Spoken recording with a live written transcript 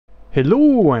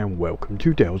Hello and welcome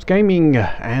to Dell's Gaming,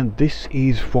 and this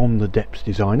is from the Depths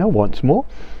Designer once more.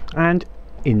 And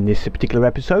in this particular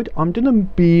episode I'm going to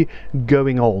be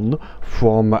going on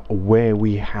from where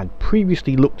we had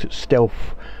previously looked at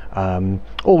stealth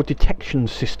or detection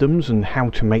systems and how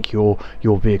to make your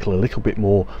vehicle a little bit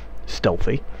more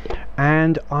stealthy.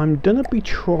 And I'm going to be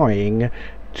trying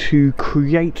to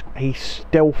create a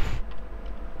stealth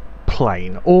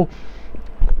plane, or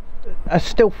as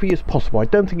stealthy as possible. I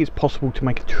don't think it's possible to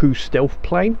make a true stealth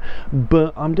plane,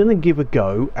 but I'm going to give a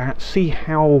go at see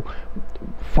how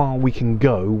far we can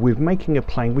go with making a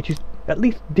plane which is at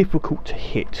least difficult to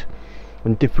hit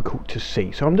and difficult to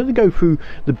see. So I'm going to go through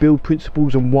the build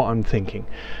principles and what I'm thinking.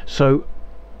 So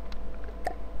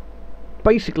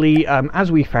basically,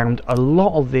 as we found, a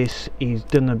lot of this is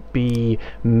going to be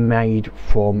made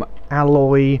from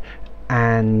alloy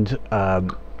and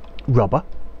rubber,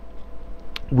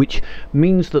 which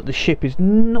means that the ship is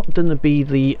not going to be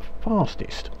the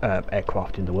fastest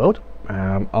aircraft in the world,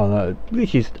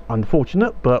 which is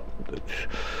unfortunate, but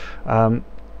we're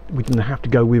going to have to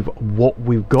go with what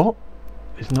we've got.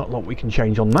 There's not a lot we can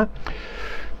change on that.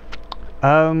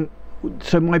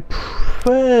 So my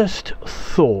first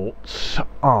thoughts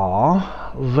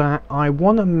are that I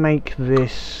want to make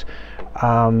this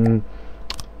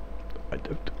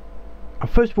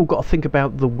first of all, got to think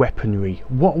about the weaponry.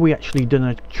 What are we actually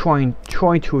going to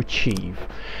try to achieve?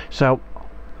 So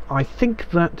I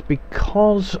think that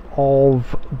because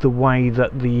of the way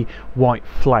that the white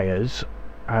flares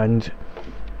and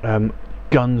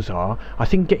guns are, I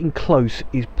think getting close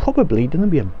is probably going to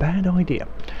be a bad idea.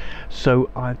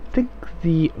 So I think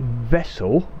the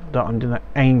vessel that I'm going to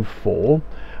aim for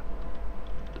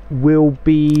will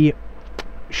be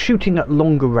shooting at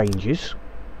longer ranges,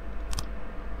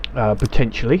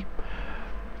 potentially,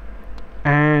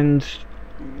 and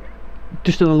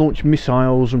just going to launch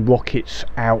missiles and rockets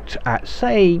out at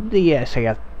say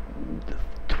a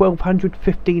 1200,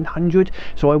 1500.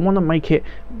 So I want to make it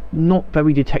not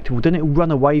very detectable, then it'll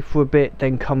run away for a bit,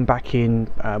 then come back in,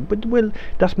 but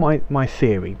that's my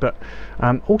theory. But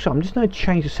also I'm just going to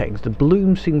change the settings. The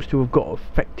bloom seems to have got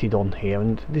affected on here,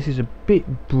 and this is a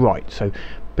bit bright, so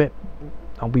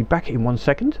I'll be back in 1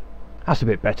 second. That's a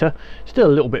bit better. Still a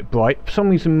little bit bright. For some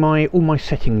reason all my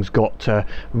settings got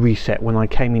reset when I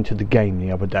came into the game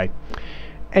the other day.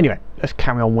 Anyway, let's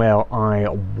carry on where I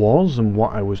was and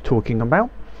what I was talking about.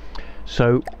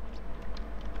 So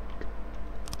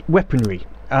weaponry.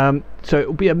 So it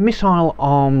will be a missile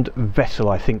armed vessel,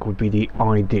 I think would be the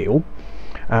ideal.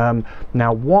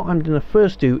 Now what I'm going to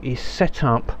first do is set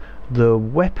up the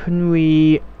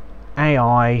weaponry,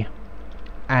 AI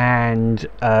and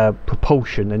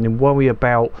propulsion, and then worry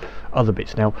about other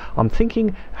bits. Now I'm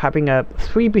thinking having a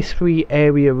 3x3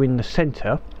 area in the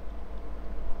center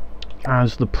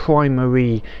as the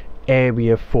primary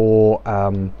area for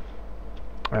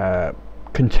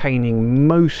containing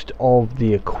most of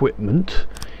the equipment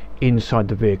inside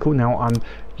the vehicle. Now I'm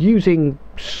using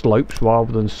slopes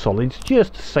rather than solids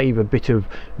just to save a bit of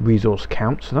resource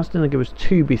count, so that's going to give us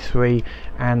 2x3,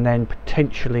 and then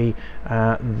potentially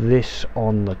this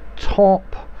on the top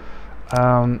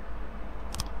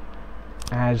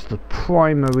as the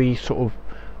primary sort of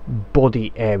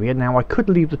body area. Now I could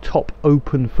leave the top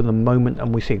open for the moment,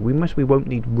 and we won't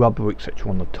need rubber etc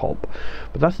on the top,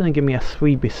 but that's going to give me a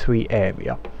 3x3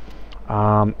 area.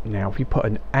 Now if you put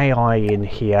an AI in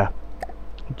here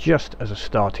just as a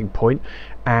starting point,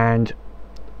 and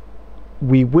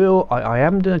I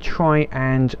am going to try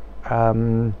and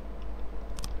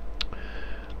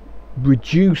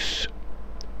reduce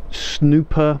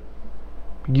snooper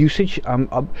usage.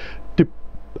 I'm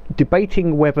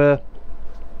debating whether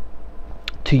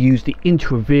to use the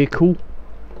intra-vehicle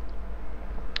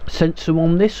sensor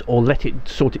on this, or let it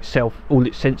sort itself, all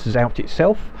its sensors out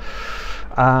itself.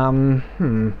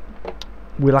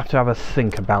 We'll have to have a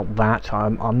think about that.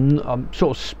 I'm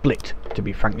sort of split, to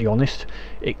be frankly honest.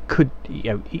 It could,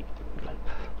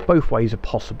 both ways are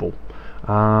possible.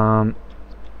 Right,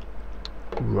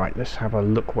 let's have a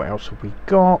look. What else have we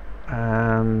got?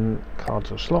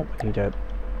 Cards or slot. We need a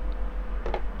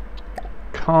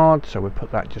card, so we'll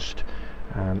put that just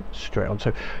straight on.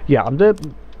 So yeah, I'm going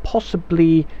to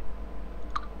possibly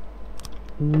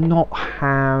not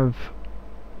have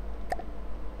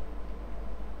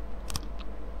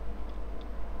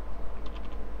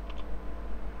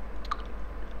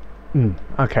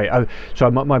okay, so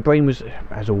my brain was,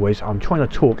 as always, I'm trying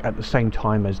to talk at the same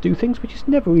time as do things, which is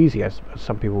never easy, as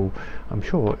some people I'm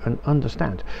sure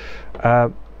understand.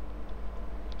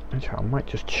 Actually, I might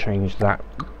just change that,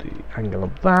 the angle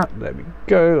of that. There we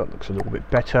go, that looks a little bit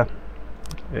better.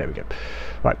 There we go.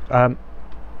 Right,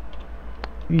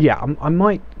 yeah, I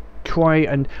might try,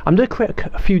 and I'm going to create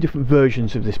a few different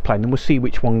versions of this plane, and we'll see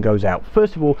which one goes out.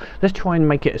 First of all, let's try and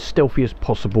make it as stealthy as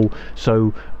possible,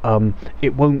 so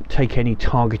it won't take any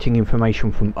targeting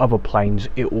information from other planes.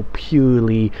 It will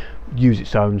purely use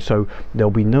its own, so there'll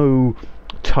be no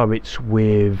turrets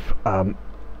with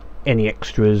any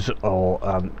extras or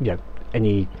you know,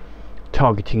 any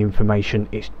targeting information.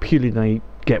 It's purely going to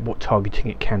get what targeting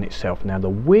it can itself. Now the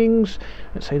wings,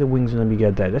 let's say the wings are going to be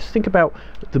good there. Let's think about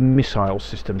the missile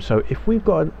system. So if we've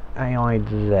got an AI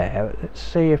there, let's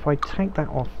see if I take that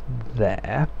off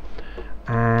there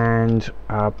and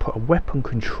put a weapon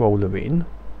controller in.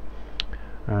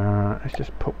 Let's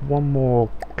just put one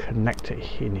more connector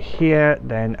in here,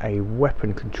 then a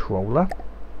weapon controller.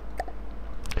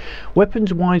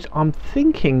 Weapons wise, I'm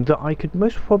thinking that I could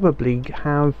most probably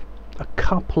have a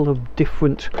couple of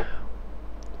different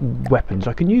weapons.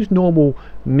 I can use normal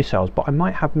missiles, but I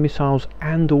might have missiles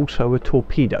and also a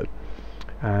torpedo.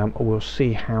 We'll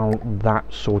see how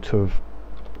that sort of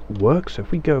works. So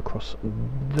if we go across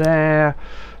there,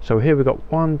 so here we've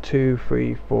got 1, 2,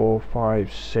 3, 4,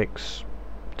 5, 6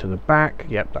 to the back.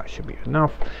 Yep, that should be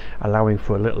enough, allowing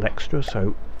for a little extra.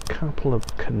 So a couple of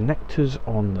connectors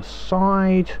on the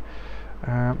side.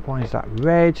 Why is that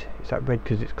red? Is that red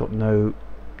because it's got no...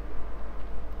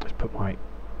 Let's put my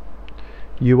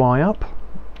UI up.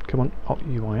 Come on, hot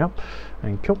UI up.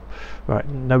 And cool. Right,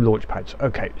 no launch pads.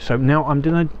 Okay, so now I'm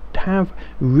going to have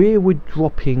rearward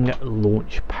dropping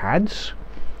launch pads.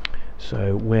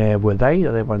 So where were they?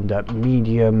 They were under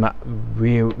medium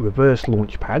rear reverse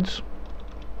launch pads.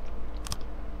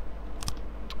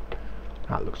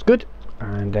 That looks good.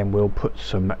 And then we'll put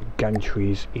some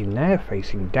gantries in there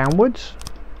facing downwards.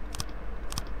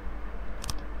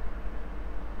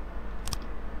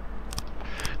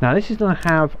 Now this is going to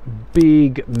have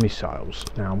big missiles.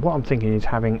 Now what I'm thinking is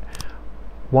having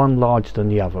one larger than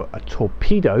the other, a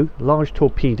torpedo, large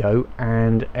torpedo,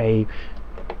 and a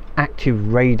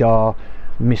active radar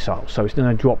missile. So it's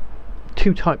going to drop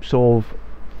two types of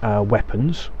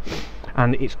weapons,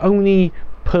 and its only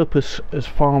purpose as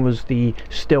far as the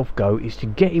stealth go is to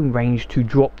get in range to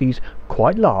drop these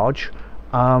quite large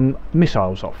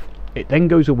missiles off. It then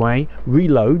goes away,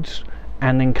 reloads,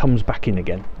 and then comes back in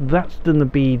again. That's going to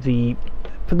be the,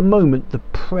 for the moment, the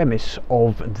premise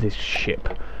of this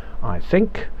ship, I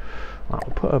think. I'll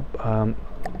put a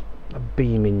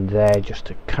beam in there just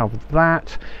to cover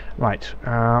that. Right,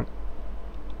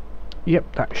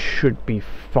 yep, that should be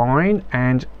fine,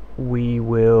 and we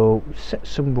will set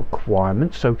some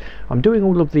requirements. So I'm doing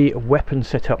all of the weapon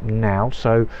setup now,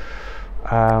 so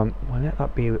we'll let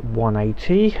that be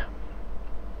 180,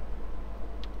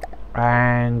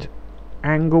 and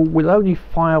angle will only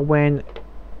fire when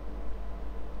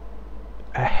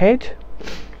ahead.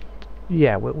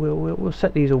 Yeah, we'll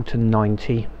set these all to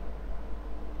 90.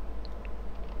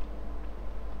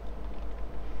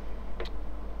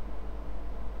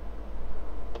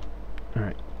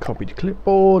 Alright, copy to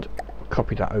clipboard,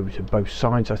 copy that over to both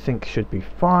sides. I think should be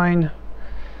fine.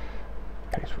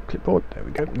 Paste for clipboard, there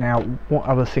we go. Now what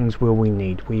other things will we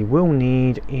need? We will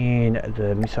need, in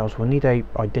the missiles, we'll need a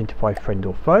identify friend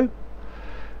or foe.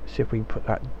 See if we can put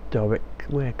that direct,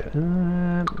 where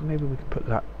maybe we can put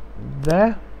that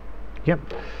there. Yep.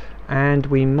 And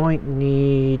we might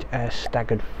need a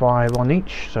staggered fire on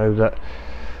each, so that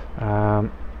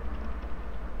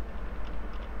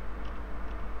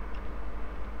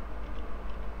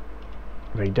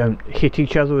they don't hit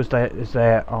each other as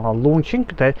they are launching.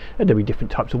 There'll be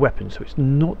different types of weapons, so it's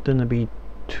not going to be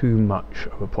too much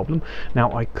of a problem.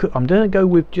 Now I'm going to go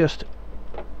with just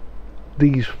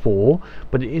these four,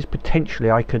 but it is potentially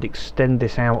I could extend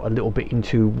this out a little bit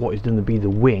into what is going to be the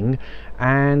wing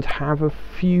and have a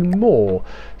few more.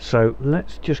 So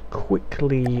let's just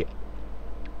quickly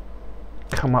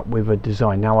come up with a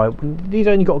design. Now these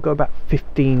only got to go about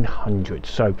 1500,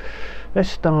 so let's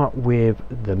start with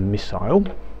the missile.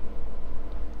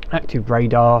 Active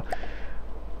radar,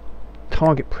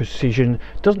 target precision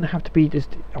doesn't have to be this.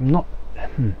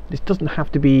 This doesn't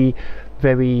have to be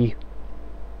very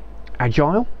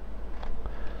agile,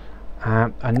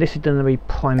 and this is going to be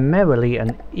primarily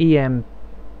an EMP.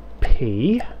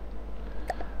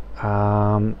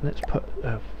 Let's put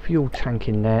a fuel tank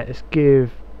in there. Let's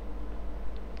give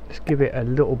it a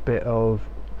little bit of,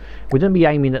 we're going to be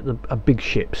aiming at the big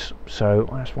ships, so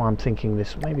that's why I'm thinking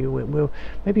this maybe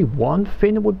maybe one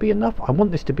fin would be enough. I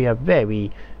want this to be a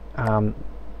very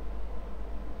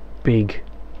big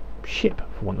ship,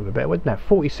 for want of a better word. Now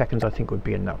 40 seconds I think would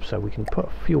be enough, so we can put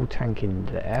a fuel tank in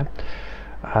there.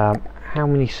 How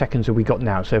many seconds have we got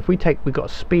now? So if we've got a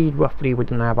speed roughly, we're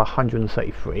going to have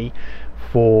 133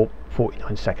 for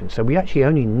 49 seconds. So we actually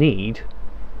only need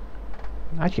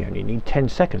 10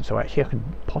 seconds. So actually I could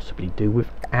possibly do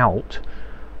without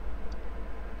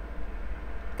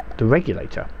the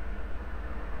regulator.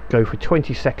 Go for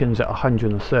 20 seconds at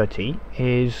 130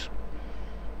 is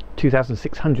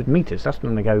 2,600 meters. That's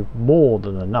going to go more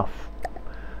than enough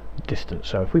distance.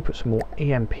 So if we put some more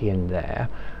EMP in there,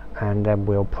 and then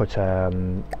we'll put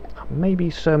maybe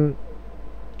some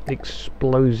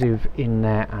explosive in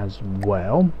there as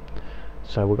well.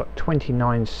 So we've got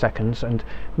 29 seconds, and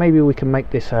maybe we can make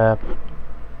this a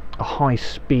high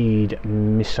speed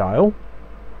missile.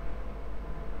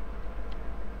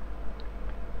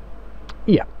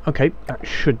 Yeah, okay, that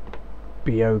should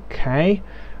be okay.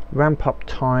 Ramp up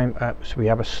time, so we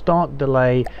have a start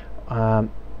delay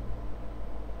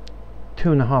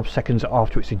 2.5 seconds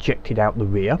after it's ejected out the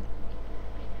rear.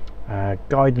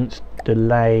 Guidance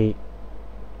delay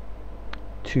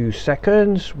 2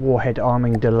 seconds. Warhead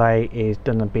arming delay is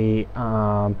gonna be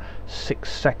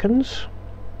 6 seconds.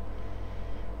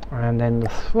 And then the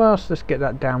thrust, let's get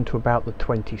that down to about the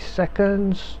 20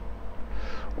 seconds.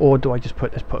 Or do I just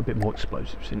let's put a bit more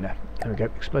explosives in there. There we go,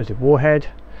 explosive warhead.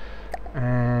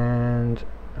 And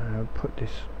put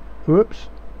this, whoops.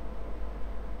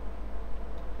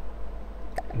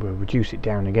 We'll reduce it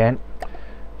down again.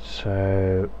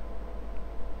 So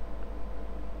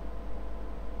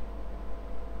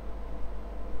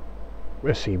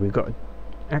let's see, we've got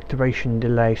activation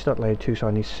delay, start layer 2, so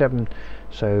I need 7,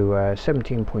 so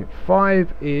 17.5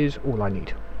 is all I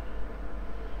need.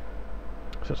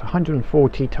 So it's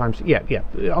 140 times, yeah,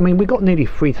 I mean we got nearly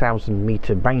 3,000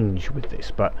 meter range with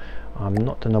this, but I'm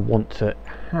not going to want to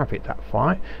have it that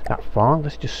far.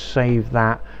 Let's just save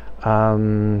that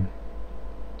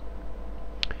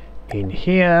in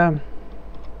here.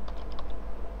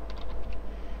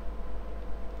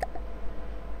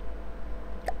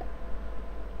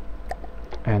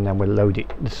 And then we'll load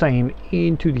it the same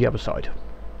into the other side.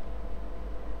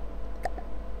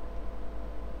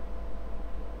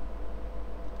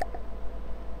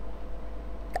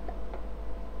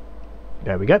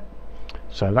 There we go.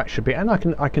 So that should be, and I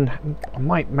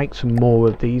might make some more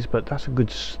of these, but that's a good,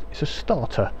 it's a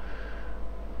starter.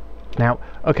 Now,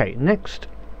 okay, next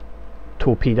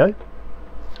torpedo.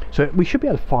 So we should be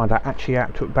able to fire that actually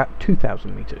out to about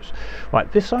 2,000 meters.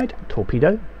 Right, this side,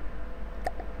 torpedo.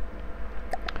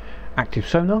 Active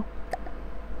sonar.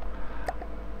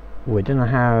 We're going to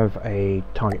have a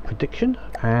target prediction,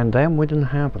 and then we're going to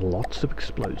have lots of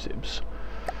explosives.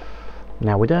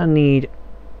 Now we're going to need,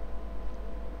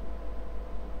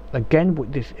 again,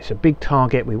 this is a big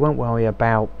target, we won't worry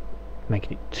about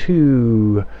making it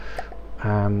too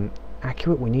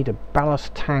accurate. We need a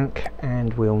ballast tank,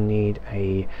 and we'll need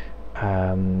a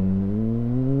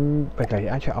okay,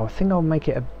 actually I think I'll make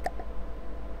it a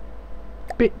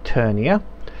bit turnier.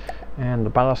 And the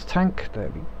ballast tank, there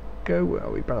we go. Where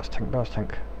are we? Ballast tank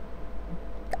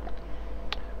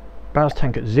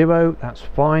at 0, that's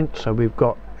fine. So we've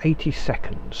got 80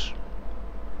 seconds.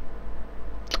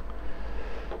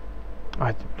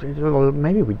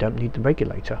 Maybe we don't need the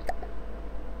regulator.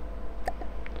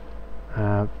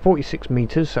 46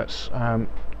 meters, that's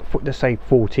let's say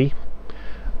 40.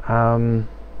 4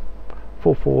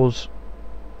 fours,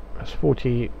 that's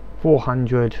 40,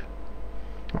 400.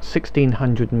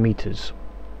 1,600 meters.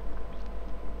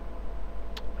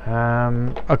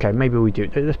 Okay, maybe we do.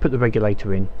 Let's put the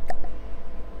regulator in.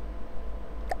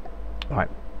 Right,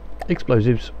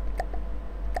 explosives.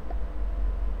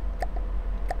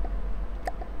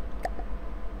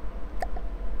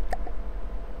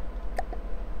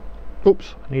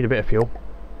 Oops, I need a bit of fuel.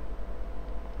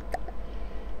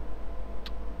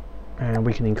 And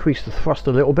we can increase the thrust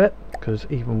a little bit, because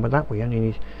even with that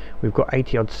we've got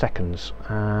 80 odd seconds.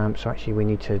 So actually we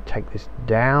need to take this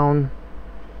down.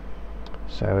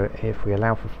 So if we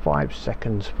allow for 5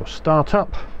 seconds for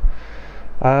startup,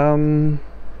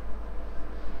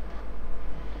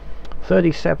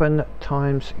 37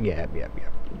 times, yeah,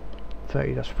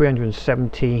 30, that's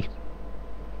 370.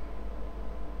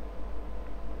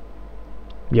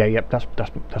 Yeah,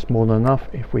 that's more than enough.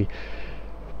 If we,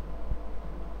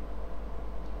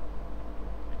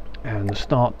 and the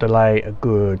start delay a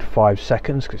good 5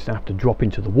 seconds, because it's going to have to drop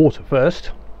into the water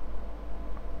first.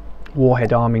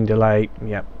 Warhead arming delay,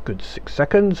 yeah, good 6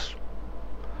 seconds.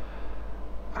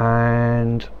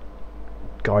 And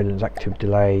guidance active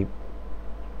delay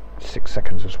 6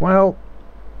 seconds as well.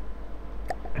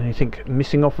 Anything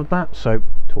missing off of that? So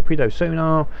torpedo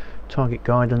sonar, target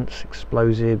guidance,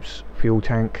 explosives, fuel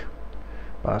tank,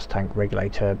 ballast tank,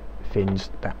 regulator,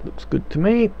 fins. That looks good to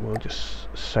me. We'll just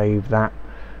save that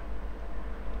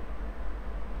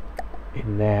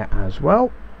in there as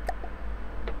well,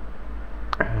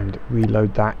 and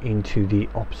reload that into the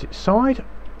opposite side.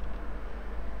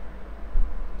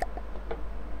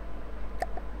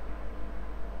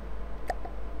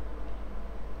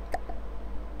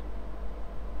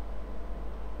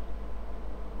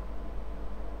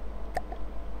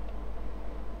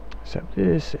 Except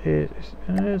this is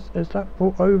that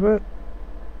brought over?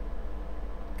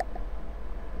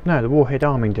 No, the warhead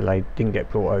arming delay didn't get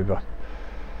brought over.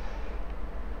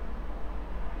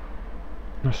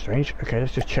 That's strange. Okay,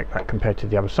 let's just check that compared to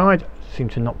the other side. Seem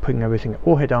to not putting everything.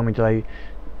 Warhead arming delay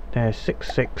there,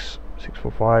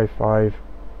 66555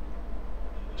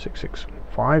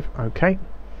 665. Okay.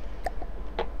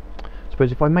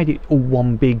 Suppose if I made it all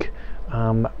one big,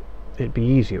 it'd be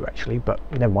easier actually, but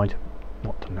never mind.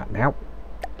 Not done that now.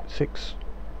 6.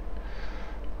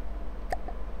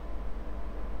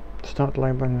 Start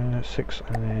labeling 6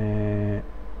 and then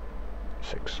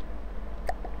 6.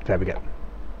 There we go.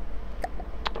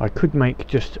 I could make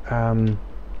just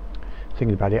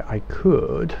thinking about it, I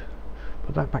could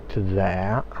put that back to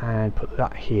there and put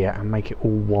that here and make it all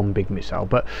one big missile,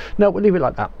 but no, we'll leave it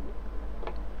like that.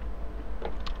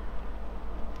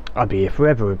 I'll be here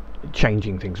forever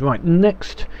changing things. Right,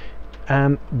 next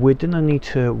we're gonna need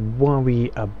to worry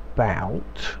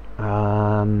about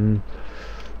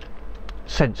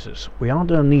sensors. We are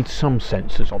gonna need some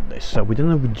sensors on this, so we're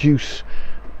gonna reduce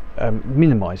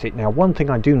minimize it. Now, one thing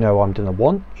I do know I'm gonna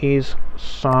want is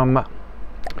some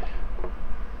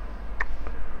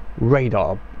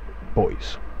radar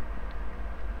buoys,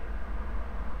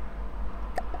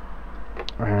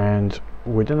 and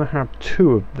we're gonna have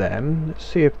 2 of them. Let's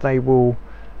see if they will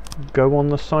go on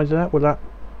the sides of that. Will that?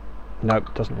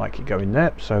 Nope, doesn't like it going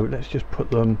there, so let's just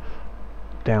put them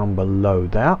down below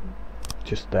that,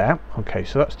 just there. Okay,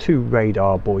 so that's 2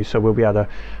 radar buoys, so we'll be able to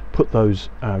put those,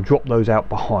 drop those out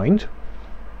behind.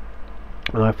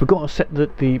 And I forgot to set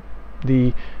the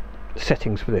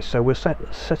settings for this, so we'll set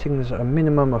the settings at a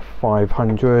minimum of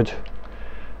 500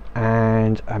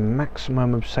 and a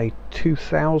maximum of say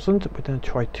 2000. We're going to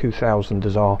try 2000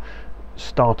 as our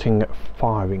starting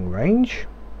firing range,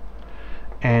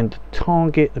 and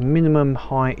target, the minimum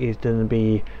height is going to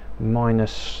be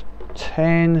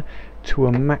 -10 to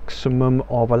a maximum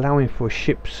of, allowing for a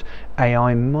ship's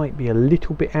AI might be a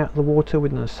little bit out of the water. We're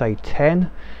going to say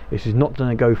 10. This is not going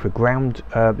to go for ground,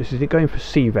 this is going for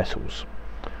sea vessels,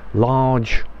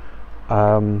 large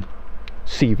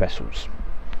sea vessels,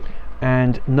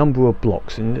 and number of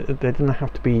blocks, and they're going to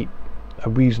have to be a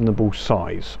reasonable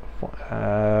size.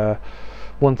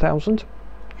 1000.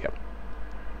 Yep,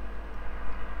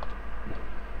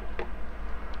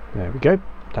 there we go.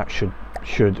 That should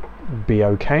be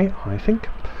okay, I think.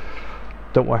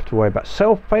 Don't have to worry about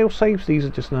fail safes. These are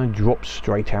just going to drop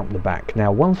straight out the back.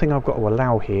 Now, one thing I've got to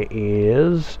allow here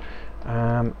is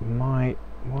my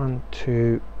 1,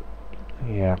 2,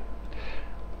 yeah,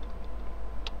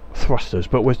 thrusters.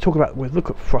 But we'll look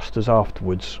at thrusters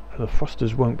afterwards. The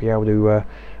thrusters won't be able to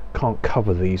can't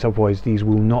cover these, otherwise these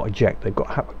will not eject. They've got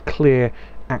to have a clear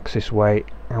access way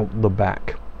out the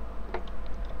back.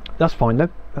 That's fine though.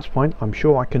 That's fine. I'm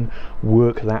sure I can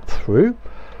work that through.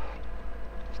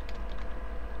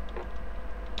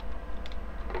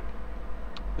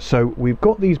 So we've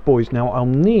got these buoys now. I'll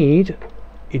need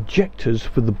ejectors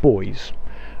for the buoys.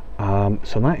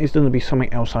 So that is going to be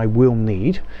something else I will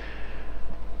need.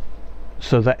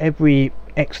 So that every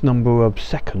X number of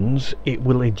seconds it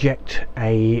will eject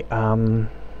a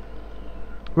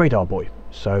radar buoy.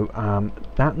 So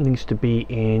that needs to be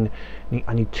in,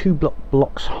 I need 2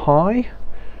 blocks high.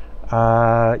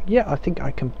 Yeah, I think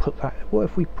I can put that. What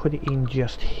if we put it in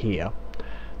just here?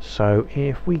 So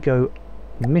if we go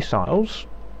missiles,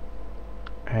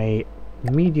 a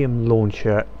medium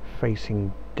launcher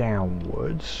facing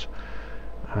downwards,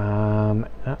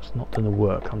 that's not going to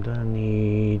work. I'm going to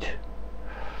need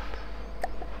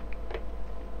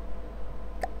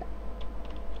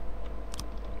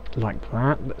like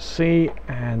that. Let's see,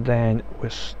 and then we'll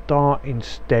start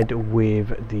instead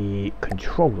with the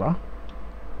controller.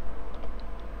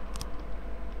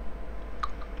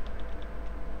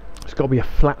 It's got to be a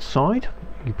flat side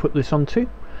you put this onto,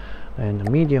 and the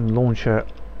medium launcher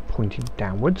pointing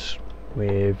downwards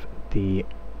with the,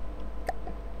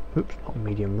 oops, not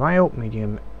medium rail,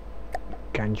 medium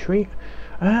gantry.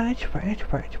 Could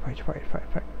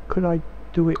I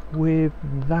do it with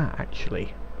that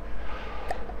actually?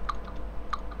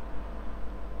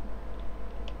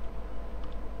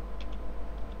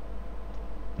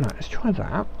 No, let's try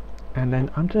that, and then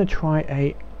I'm going to try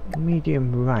a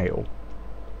medium rail.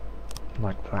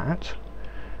 like that,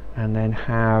 and then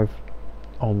have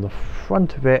on the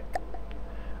front of it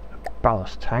a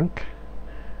ballast tank,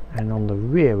 and on the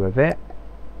rear of it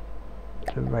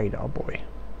the radar buoy.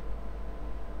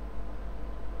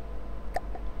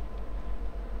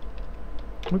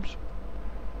 Oops.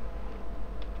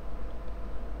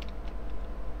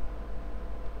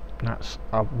 That's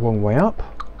a wrong way up.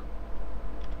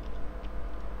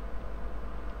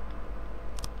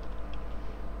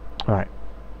 Right,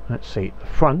 let's see, the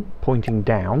front pointing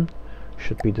down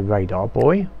should be the radar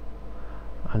buoy,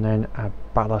 and then a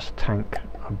ballast tank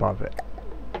above it.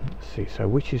 Let's see, so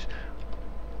which is,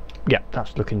 yeah,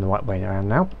 that's looking the right way around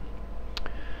now.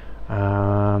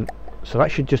 So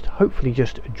that should just hopefully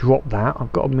just drop that.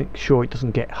 I've got to make sure it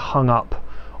doesn't get hung up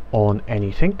on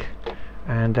anything,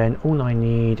 and then all I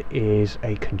need is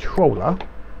a controller.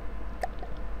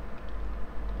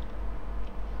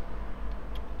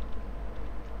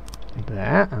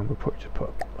 There, and we'll probably just put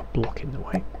a block in the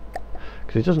way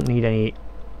because it doesn't need any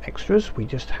extras. We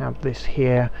just have this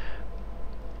here,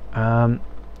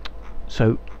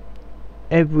 so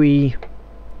every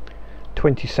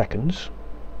 20 seconds,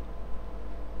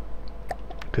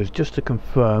 because just to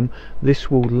confirm, this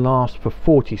will last for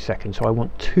 40 seconds, so I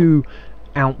want 2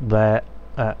 out there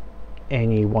at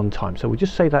any one time. So we'll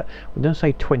just say that we're going to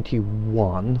say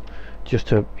 21 just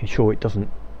to ensure it doesn't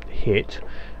hit.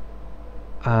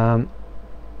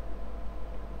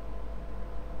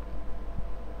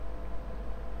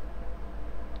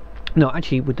 No,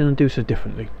 actually, we're going to do so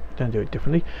differently. Don't do it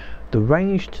differently. The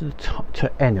range to the top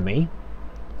to enemy.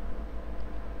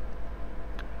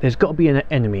 There's got to be an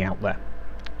enemy out there.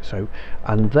 So,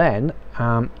 and then,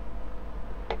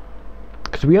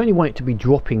 because we only want it to be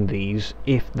dropping these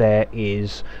if there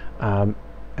is an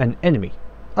enemy.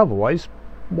 Otherwise,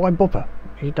 why bother?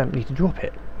 You don't need to drop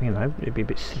it. You know, it'd be a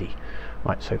bit silly.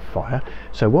 Right, so fire.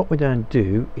 So what we're going to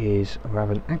do is we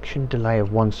have an action delay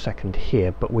of 1 second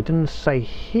here, but we're going to say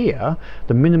here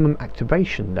the minimum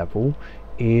activation level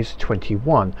is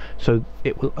 21. So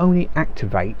it will only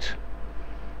activate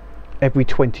every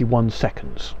 21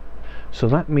 seconds. So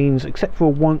that means, except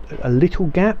for a little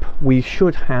gap, we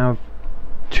should have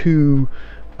 2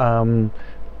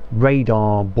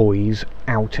 radar buoys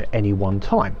out at any one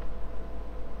time,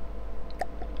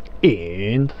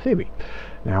 in theory.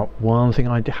 Now, one thing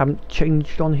I haven't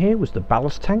changed on here was the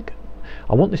ballast tank.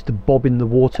 I want this to bob in the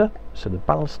water, so the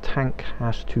ballast tank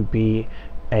has to be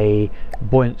a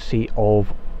buoyancy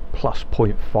of plus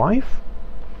 0.5.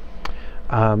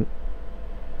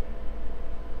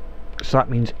 So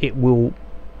that means it will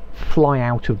fly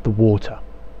out of the water,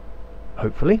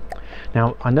 hopefully.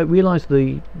 Now, I realise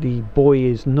the buoy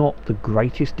is not the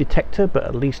greatest detector, but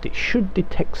at least it should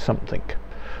detect something.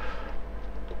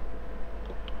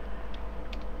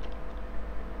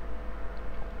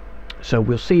 So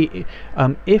we'll see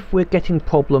if we're getting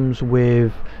problems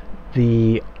with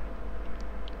we're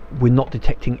not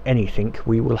detecting anything.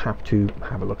 We will have to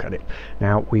have a look at it.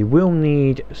 Now we will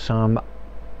need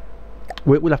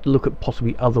we'll have to look at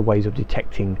possibly other ways of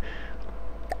detecting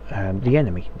the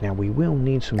enemy. Now we will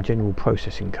need some general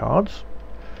processing cards,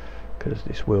 because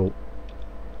this will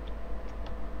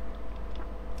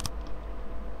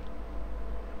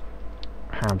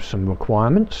have some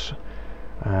requirements.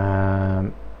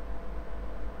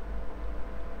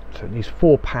 So it needs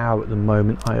 4 power at the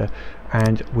moment,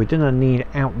 and we're going to need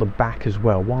out the back as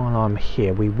well. While I'm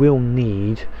here, we will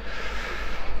need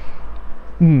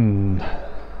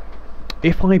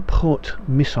if I put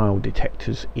missile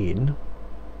detectors in,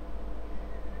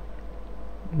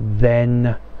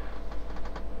 then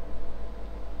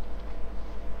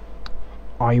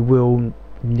I will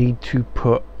need to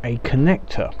put a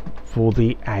connector for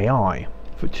the AI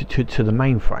to the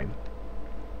mainframe.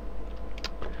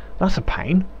 That's a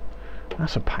pain.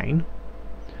 That's a pain.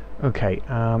 Okay,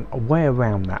 a way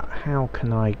around that. How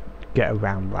can I get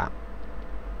around that?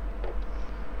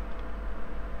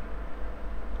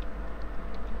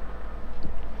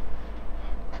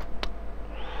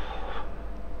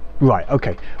 Right,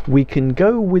 okay. We can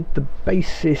go with the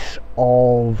basis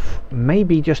of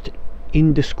maybe just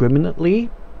indiscriminately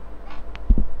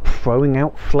throwing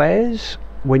out flares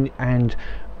and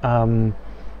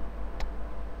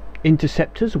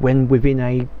interceptors when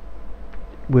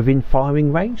within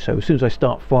firing range. So as soon as I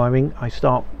start firing, I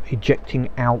start ejecting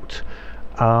out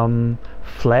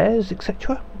flares,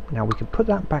 etc. Now we can put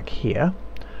that back here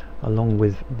along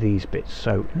with these bits.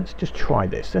 So let's just try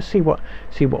this. Let's see what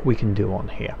we can do on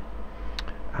here.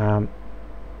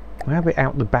 We have it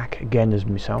out the back again as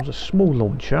missiles, a small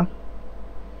launcher.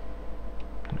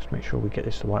 Let's make sure we get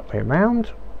this the right way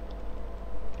around.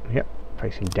 Yep,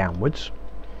 facing downwards.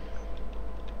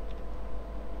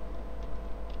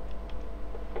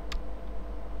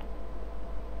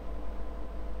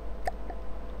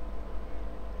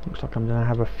 looks like I'm going to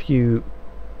have a few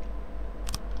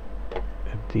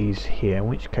of these here, in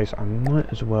which case I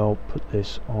might as well put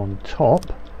this on top.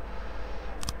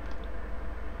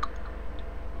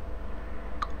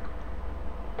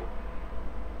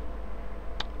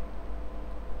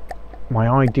 My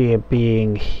idea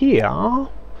being here,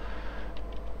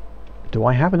 do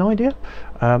I have an idea?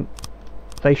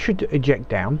 They should eject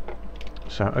down.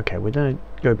 So okay, we're going to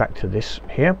go back to this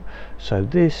here. So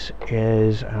this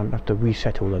is, I have to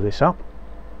reset all of this up.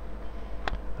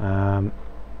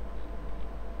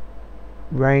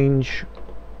 Range,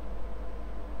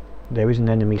 there is an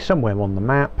enemy somewhere on the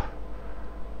map.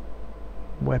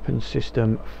 Weapon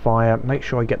system, fire, make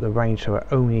sure I get the range so it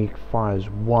only fires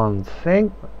one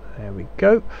thing. There we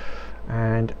go.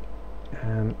 And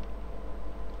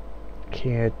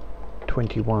here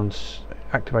 21,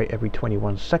 activate every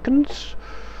 21 seconds.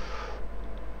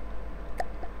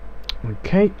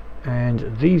 Okay,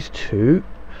 and these two,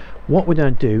 what we're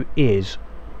going to do is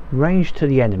range to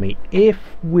the enemy. If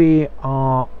we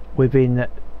are within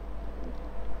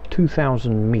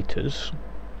 2,000 meters,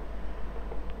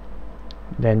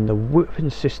 then the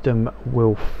weapon system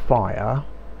will fire,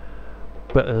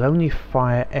 but it'll only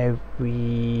fire every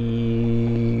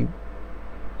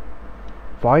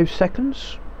 5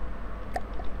 seconds.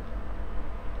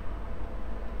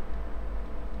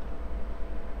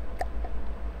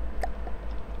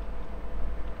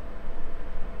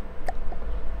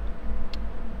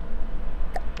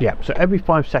 Yeah, so every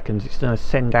 5 seconds it's going to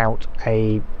send out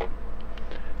a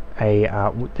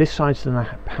this side's going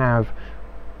to have,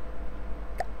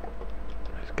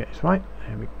 let's get this right,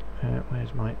 there we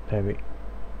where's my, there we,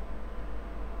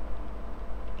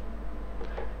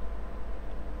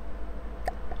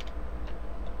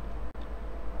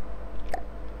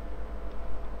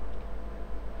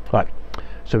 right,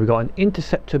 so we've got an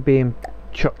interceptor being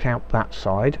chucked out that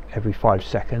side every 5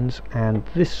 seconds, and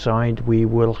this side we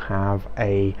will have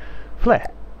a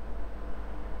flare.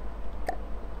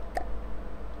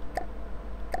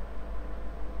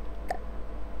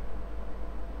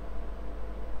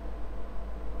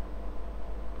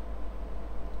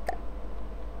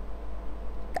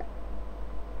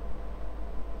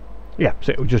 Yeah,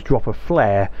 so it will just drop a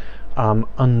flare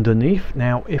underneath.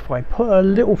 Now if I put a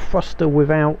little thruster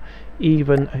without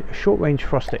even a short range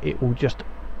thruster, it will just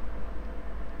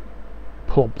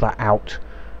plop that out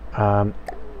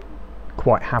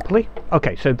quite happily.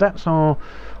 Okay, so that's our,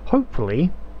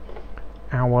 hopefully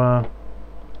our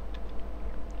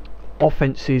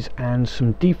offenses and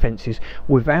some defenses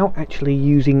without actually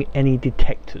using any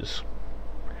detectors.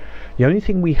 The only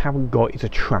thing we haven't got is a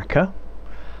tracker,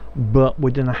 but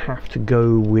we're gonna have to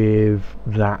go with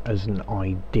that as an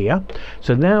idea.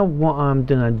 So now what I'm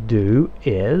gonna do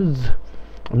is,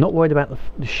 I'm not worried about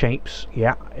the shapes.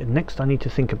 Yeah, next I need to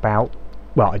think about,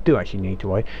 well I do actually need to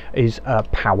worry, is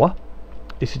power.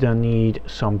 This is gonna need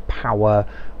some power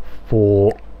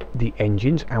for the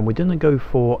engines, and we're gonna go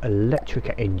for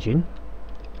electric engine.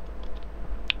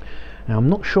 Now I'm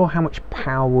not sure how much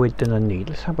power we're gonna need.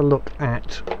 Let's have a look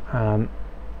at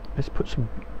let's put some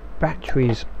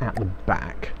batteries at the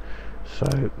back. So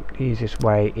the easiest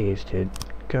way is to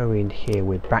go in here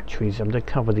with batteries. I'm going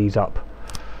to cover these up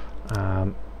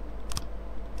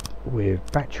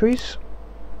with batteries.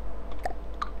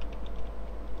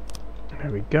 There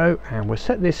we go, and we'll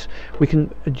set this, we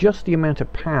can adjust the amount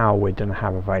of power we're going to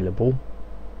have available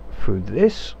through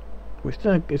this.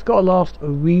 It's got to last a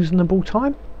reasonable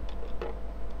time,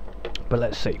 but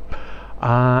let's see.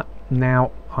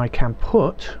 Now I can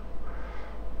put,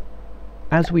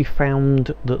 as we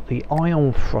found that the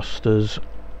ion thrusters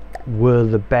were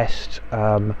the best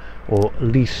or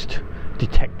least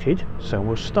detected, so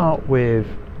we'll start with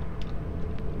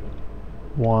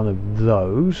one of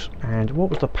those. And what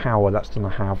was the power that's going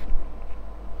to have?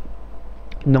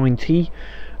 90.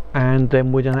 And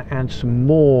then we're going to add some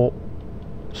more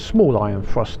small ion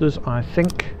thrusters, I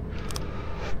think,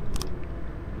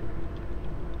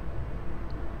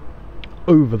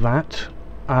 over that.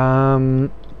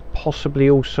 Possibly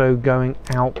also going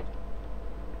out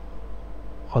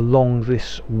along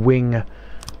this wing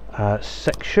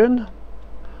section,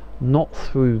 not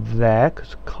through there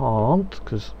because I can't,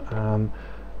 because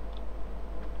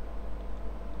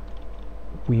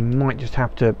we might just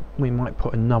have to, we might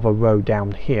put another row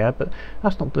down here, but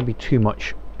that's not going to be too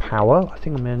much power. I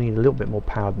think I'm going to need a little bit more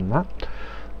power than that.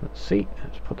 Let's see,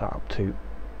 let's put that up to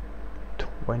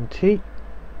 20.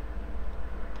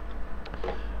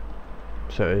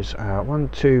 So it's 1,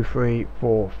 2, 3,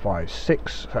 4, 5,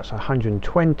 6. So that's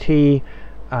 120.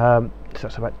 So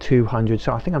that's about 200.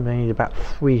 So I think I'm going to need about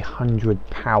 300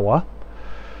 power.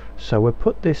 So we'll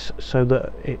put this so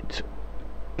that it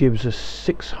gives us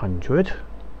 600.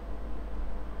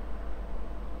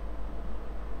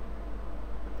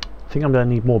 I think I'm going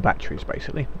to need more batteries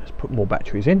basically. Let's put more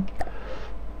batteries in.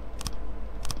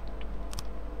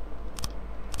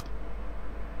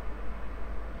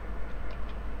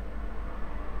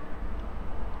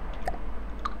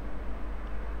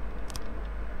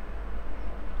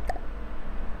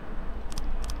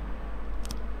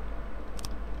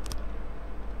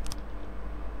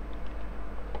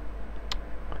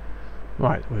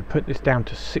 Right, we'll put this down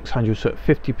to 600, so at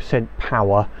 50%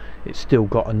 power it's still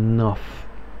got enough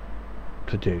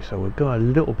to do. So we'll go a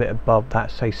little bit above that,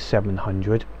 say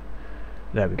 700.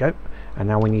 There we go. And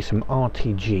now we need some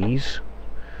RTGs.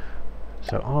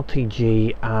 So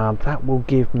RTG, that will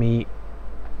give me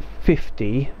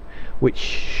 50,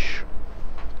 which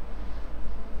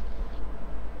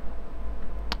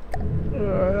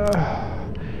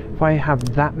if I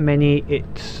have that many,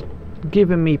 it's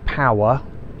giving me power.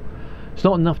 It's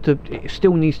not enough to, it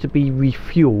still needs to be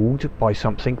refueled by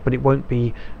something, but it won't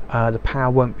be, the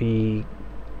power won't be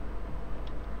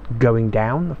going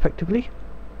down effectively.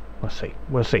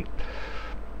 We'll see.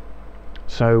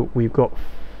 So we've got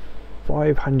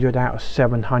 500 out of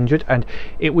 700, and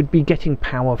it would be getting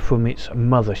power from its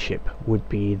mothership would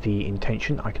be the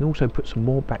intention. I can also put some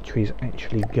more batteries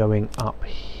actually going up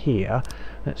here.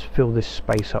 Let's fill this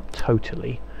space up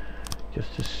totally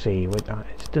just to see.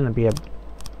 It's going to be a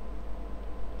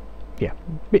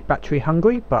bit battery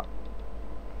hungry, but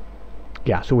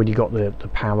yeah, it's already got the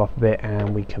power up a bit,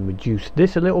 and we can reduce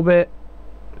this a little bit.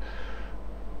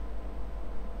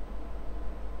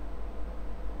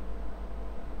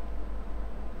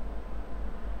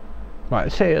 Right,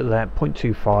 let's say it there,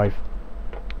 0.25.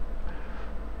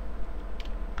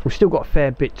 We've still got a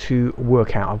fair bit to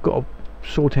work out. I've got to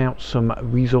sort out some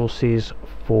resources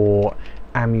for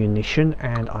ammunition,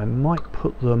 and I might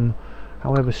put them,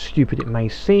 however stupid it may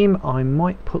seem, I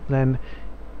might put them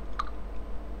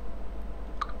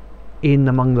in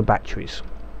among the batteries,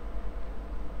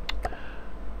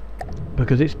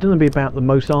 because it's going to be about the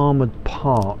most armoured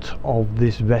part of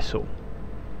this vessel,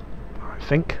 I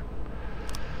think.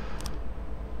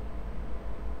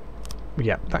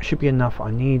 Yeah, that should be enough.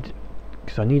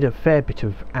 Because I need a fair bit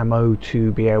of ammo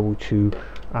to be able to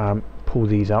pull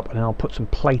these up, and then I'll put some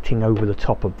plating over the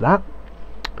top of that.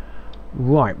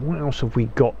 Right, what else have we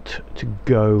got to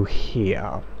go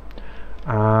here?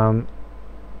 I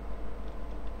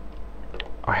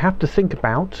have to think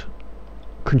about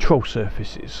control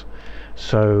surfaces.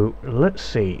 So let's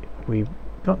see, we've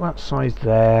got that size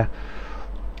there.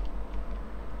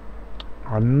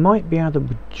 I might be able to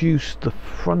reduce the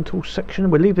frontal section.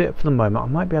 We'll leave it for the moment. I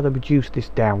might be able to reduce this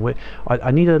down.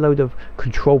 I need a load of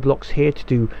control blocks here to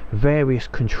do various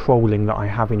controlling that I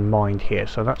have in mind here.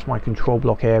 So that's my control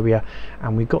block area,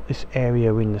 and we've got this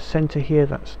area in the center here.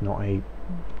 That's not a,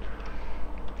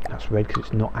 that's red because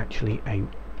it's not actually a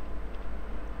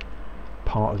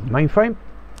part of the mainframe.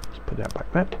 Let's put that back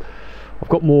there. I've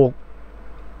got more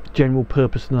general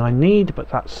purpose than I need, but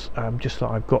that's just that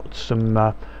I've got some,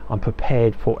 I'm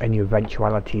prepared for any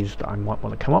eventualities that I might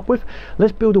want to come up with.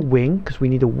 Let's build a wing, because we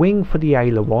need a wing for the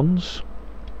ailerons,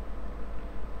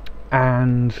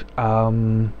 and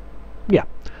yeah,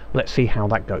 let's see how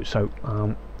that goes. So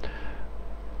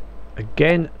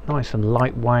again, nice and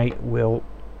lightweight. We'll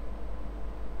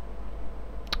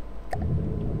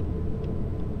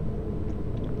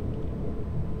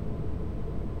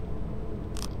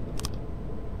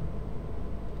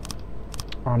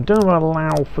I'm going to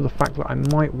allow for the fact that I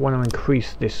might want to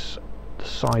increase this, the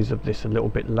size of this a little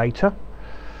bit later.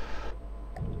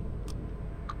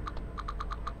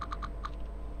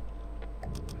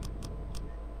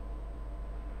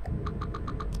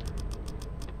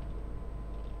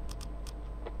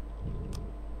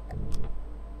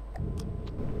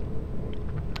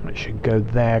 It should go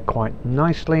there quite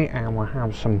nicely, and we'll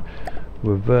have some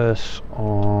reverse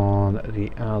on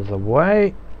the other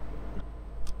way.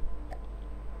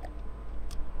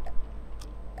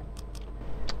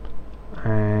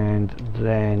 And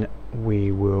then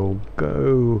we will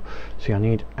go, see, I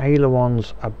need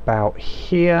ailerons about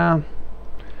here,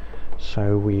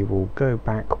 so we will go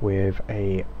back with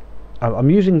a, I'm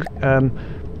using,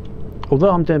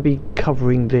 although I'm going to be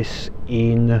covering this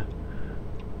in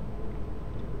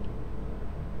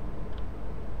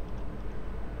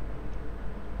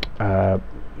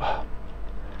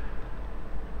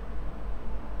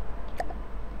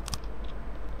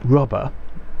rubber,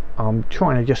 I'm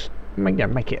trying to just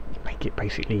make it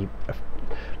basically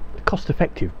cost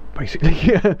effective,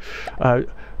 basically.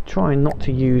 Trying not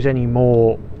to use any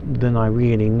more than I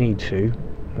really need to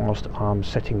whilst I'm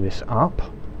setting this up.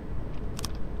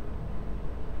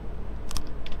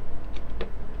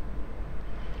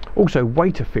 Also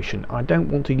weight efficient. I don't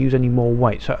want to use any more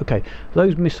weight. So okay,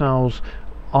 those missiles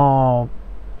are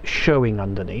showing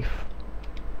underneath.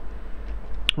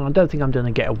 I don't think I'm going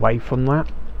to get away from that.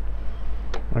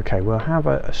 Okay, we'll have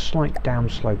a slight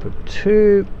downslope of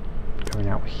 2 going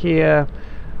out here,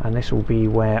 and this will be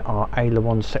where our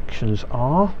aileron sections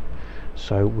are.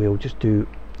 So we'll just do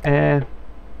air,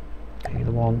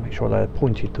 aileron, make sure they're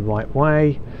pointed the right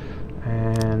way,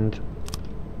 and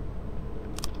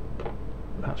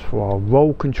that's for our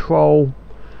roll control.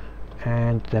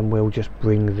 And then we'll just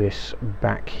bring this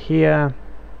back here.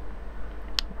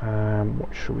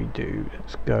 What should we do?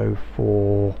 Let's go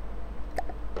for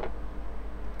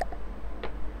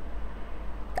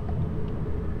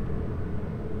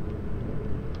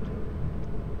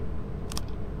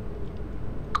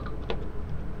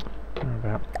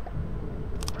about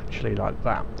actually like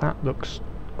that. That looks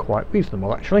quite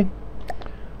reasonable actually.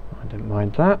 I don't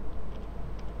mind that.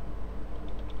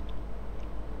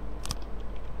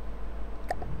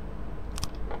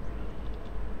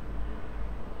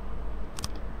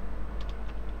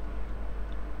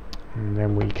 And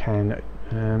then we can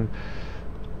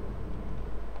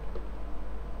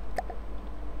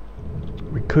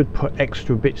we could put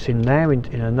extra bits in there in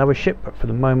another ship, but for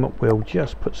the moment we'll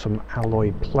just put some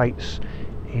alloy plates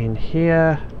in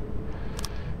here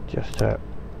just to...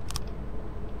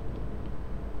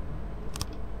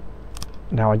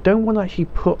 Now I don't want to actually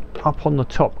put up on the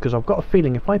top, because I've got a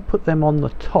feeling if I put them on the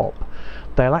top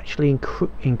they'll actually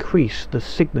increase the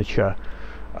signature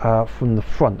from the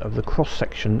front of the cross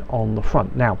section on the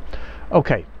front. Now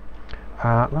okay,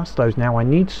 that's those. Now I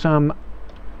need some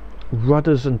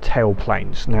rudders and tail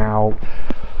planes. Now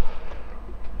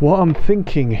what I'm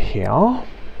thinking here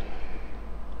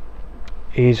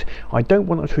is I don't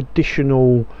want a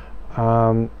traditional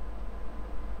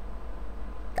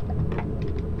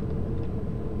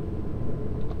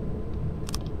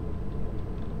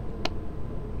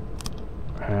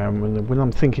when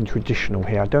I'm thinking traditional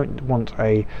here, I don't want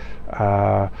a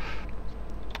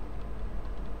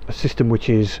system which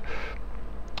is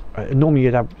normally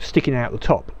you'd have sticking out the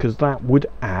top, because that would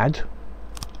add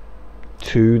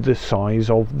to the size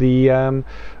of the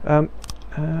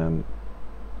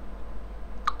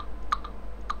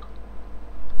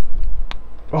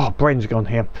oh, brain's gone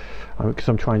here because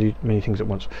I'm trying to do many things at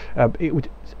once. It would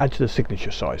add to the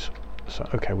signature size. So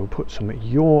okay, we'll put some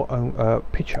your own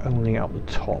picture only up the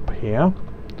top here.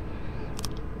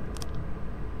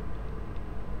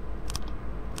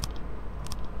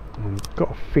 I've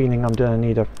got a feeling I'm going to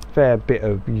need a fair bit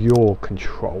of yaw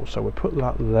control, so we'll put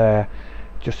that there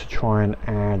just to try and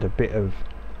add a bit of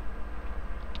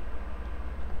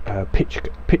pitch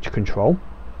control.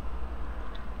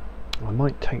 I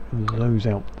might take those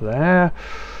out there.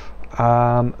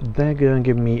 They're going to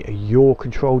give me a yaw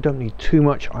control, don't need too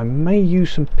much. I may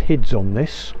use some PIDs on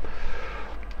this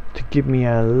to give me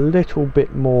a little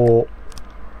bit more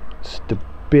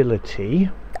stability.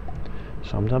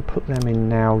 So I'm going to put them in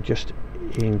now just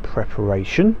in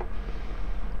preparation.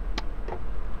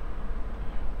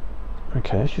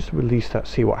 Okay, let's just release that,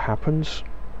 see what happens.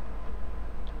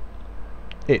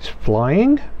 It's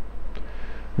flying,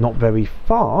 not very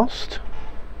fast,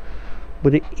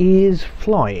 but it is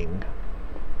flying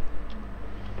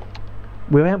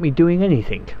without me doing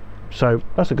anything. So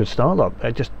that's a good start. Look,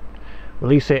 just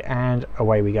release it and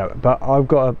away we go. But I'm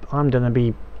going to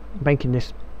be making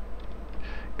this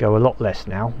go a lot less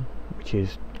now, which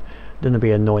is going to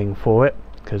be annoying for it,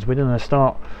 because we're going to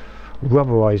start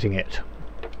rubberizing it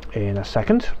in a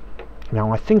second.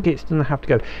 Now I think it's going to have to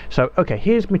go. So okay,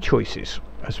 here's my choices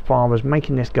as far as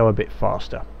making this go a bit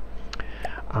faster.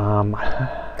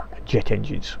 Jet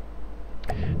engines.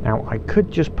 Now I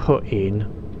could just put in,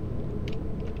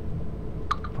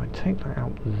 if I take that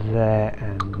out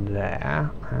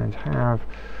there and have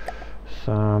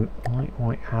some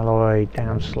lightweight alloy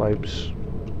downslopes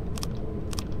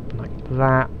like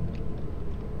that.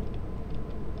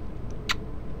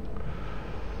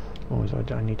 Or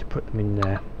do I need to put them in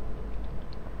there?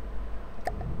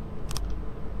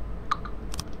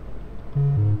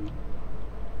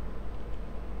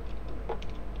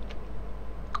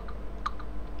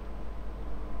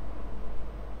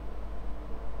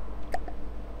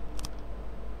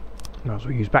 Might as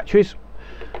well use batteries.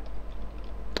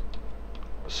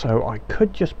 So I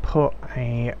could just put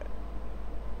a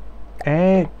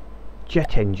air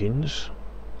jet engines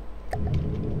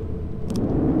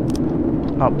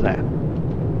up there.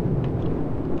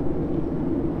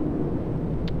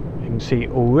 You can see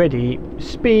already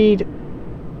speed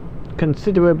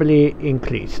considerably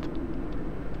increased.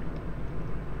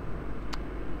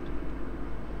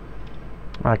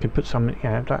 I could put some,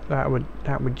 yeah,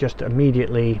 that would just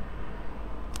immediately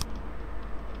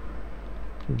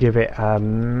give it a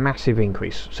massive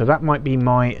increase. So that might be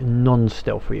my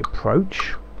non-stealthy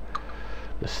approach.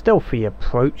 The stealthy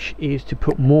approach is to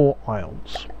put more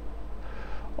ions.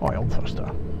 Ion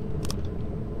thruster.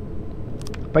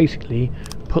 Basically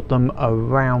put them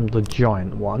around the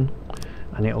giant one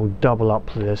and it'll double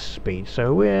up the speed.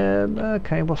 So we're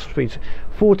okay, what's speed?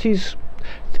 40s.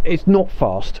 It's not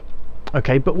fast,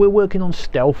 okay, but we're working on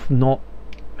stealth, not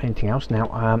anything else.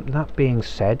 Now that being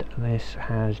said, this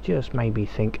has just made me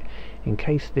think, in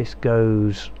case this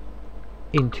goes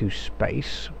into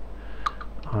space,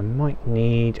 I might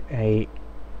need a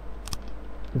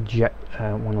jet,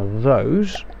 one of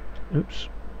those, oops,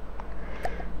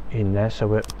 in there, so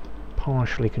we're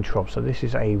partially controlled. So this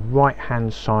is a right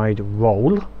hand side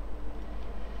roll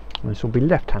and this will be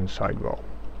left hand side roll.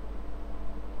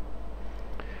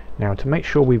 Now to make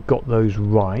sure we've got those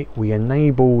right, we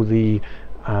enable the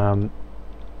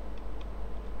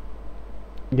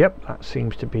yep, that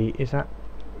seems to be, is that,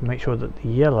 make sure that the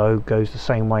yellow goes the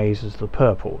same ways as the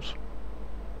purples.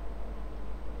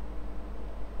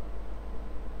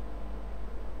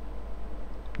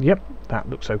 Yep, that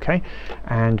looks okay.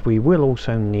 And we will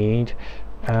also need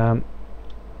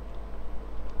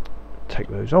take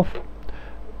those off,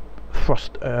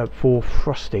 thrust for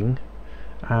thrusting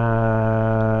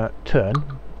turn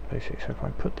basically. So if I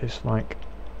put this like,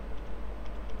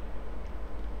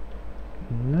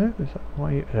 no, is that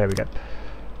why? There we go.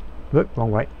 Look,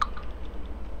 wrong way.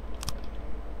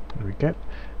 There we go.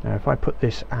 Now if I put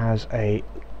this as a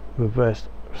reverse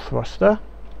thruster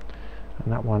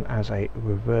and that one as a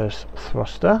reverse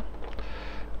thruster,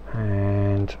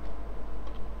 and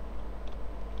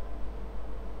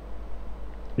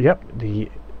yep,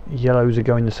 the yellows are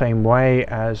going the same way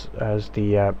as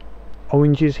the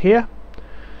oranges here,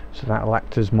 so that'll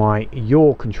act as my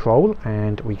yaw control,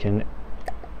 and we can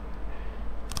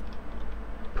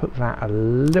put that a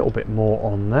little bit more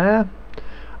on there.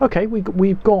 Okay,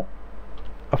 we've got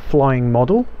a flying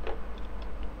model.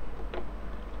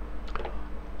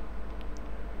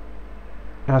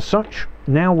 As such,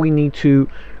 now we need to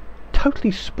totally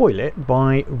spoil it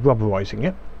by rubberizing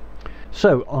it.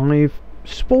 So I've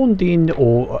spawned in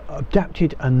or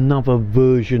adapted another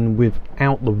version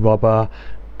without the rubber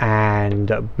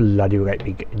and bloody great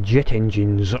big jet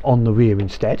engines on the rear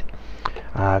instead,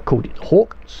 called it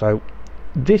Hawk. So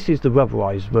this is the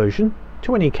rubberized version,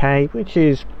 20k, which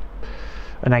is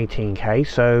an 18k,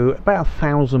 so about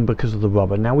 1,000 because of the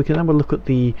rubber. Now we can have a look at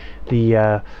the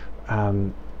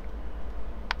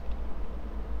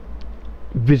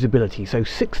visibility. So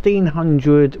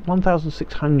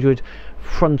 1600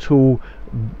 frontal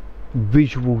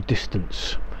visual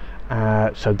distance,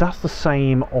 so that's the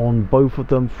same on both of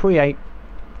them. 3.8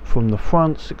 from the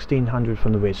front, 1600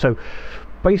 from the rear. So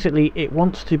basically it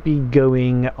wants to be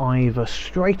going either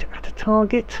straight at a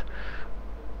target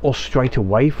or straight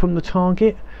away from the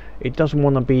target. It doesn't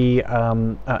want to be at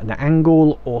an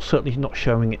angle, or certainly not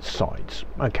showing its sides.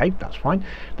 Okay, that's fine.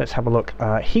 Let's have a look.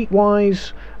 Heat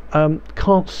wise,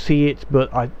 can't see it,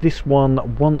 but this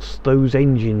one, once those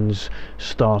engines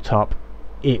start up,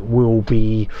 it will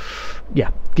be,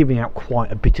 yeah, giving out quite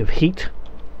a bit of heat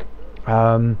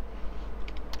in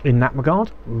that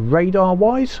regard. Radar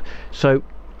wise, so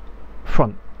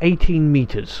front 18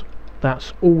 meters,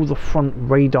 that's all the front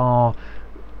radar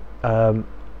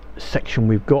section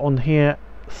we've got on here.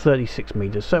 36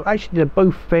 meters, so actually they're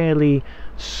both fairly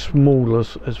small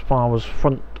as far as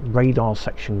front radar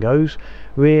section goes.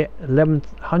 Rear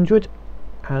 1100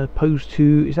 as opposed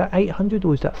to, is that 800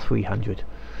 or is that 300?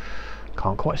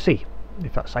 Can't quite see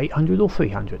if that's 800 or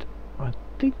 300. I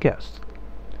think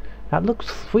that looks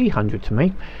 300 to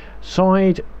me.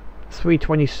 Side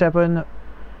 327,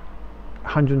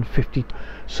 150.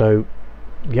 So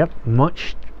yep,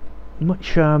 much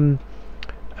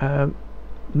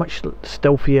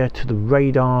stealthier to the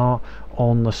radar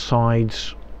on the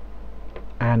sides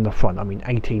and the front. I mean,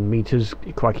 18 meters,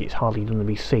 crikey, it's hardly going to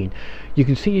be seen. You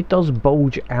can see it does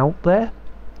bulge out there,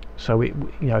 so it,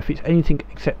 you know, if it's anything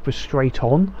except for straight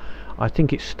on, I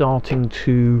think it's starting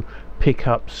to pick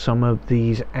up some of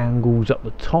these angles up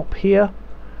the top here.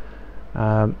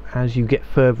 As you get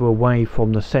further away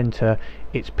from the center,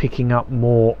 it's picking up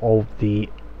more of the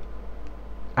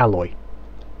alloy.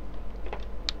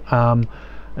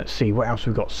 Let's see what else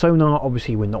we've got. Sonar,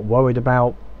 obviously we're not worried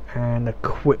about, and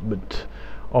equipment,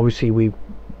 obviously we've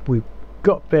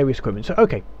got various equipment. So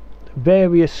okay,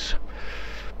 various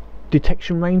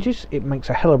detection ranges, it makes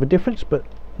a hell of a difference, but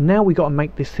now we got to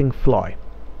make this thing fly.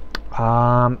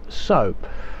 So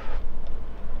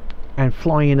and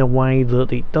fly in a way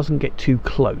that it doesn't get too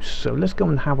close. So let's go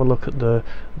and have a look at the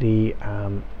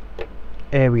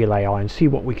aerial AI and see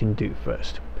what we can do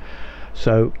first.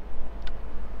 So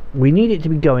we need it to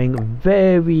be going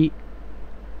very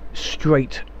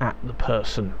straight at the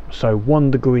person, so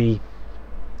 1 degree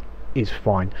is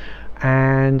fine,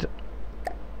 and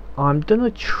I'm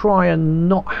gonna try and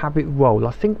not have it roll.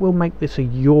 I think we'll make this a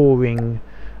yawing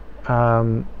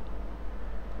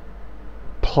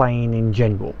plane in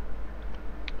general,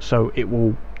 so it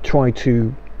will try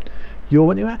to yaw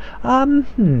anywhere.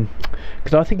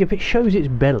 Because I think if it shows its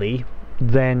belly,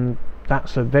 then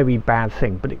that's a very bad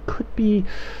thing, but it could be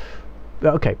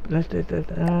okay. Let's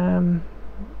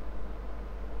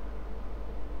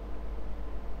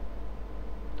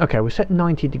okay, we'll set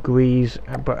 90 degrees,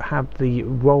 but have the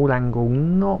roll angle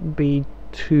not be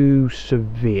too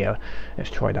severe.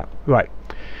 Let's try that. Right,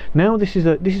 now this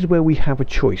is where we have a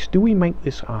choice. Do we make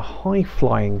this a high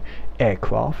flying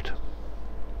aircraft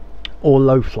or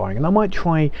low flying? And I might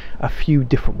try a few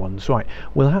different ones. Right,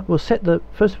 we'll set the,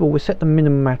 first of all, we'll set the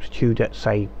minimum altitude at,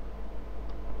 say,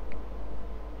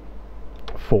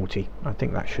 40. I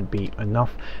think that should be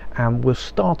enough, and we'll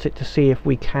start it to see if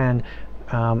we can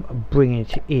bring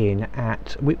it in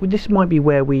at, this might be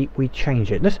where we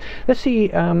change it. Let's see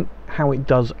how it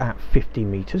does at 50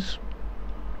 meters.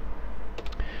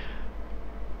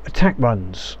 Attack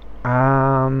runs.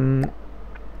 I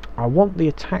want the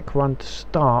attack run to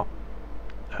start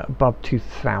above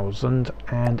 2000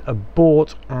 and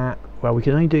abort at, well, we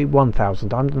can only do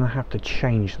 1000. I'm going to have to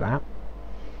change that.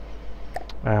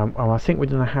 And I think we're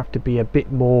going to have to be a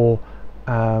bit more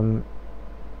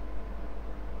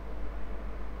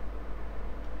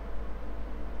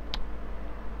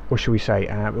what should we say?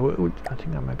 I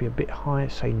think that might be a bit higher,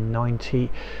 say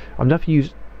 90. I'm going to have to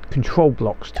use control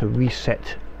blocks to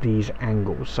reset these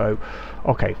angles. So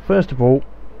okay, first of all,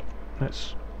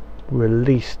 let's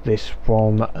release this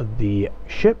from the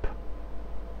ship.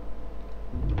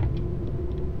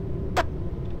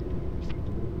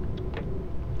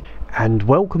 And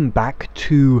welcome back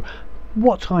to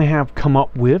what I have come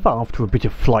up with after a bit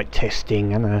of flight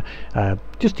testing and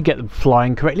just to get them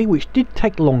flying correctly, which did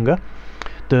take longer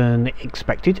than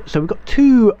expected. So we've got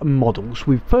two models.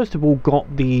 We've first of all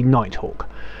got the Nighthawk.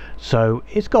 So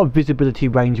it's got a visibility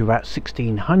range of about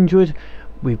 1600.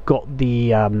 We've got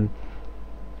the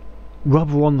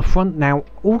rubber on the front. Now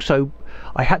also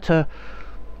I had to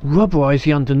rubberize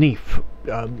the underneath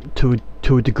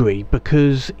to a degree,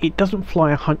 because it doesn't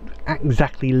fly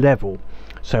exactly level,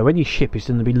 so any ship is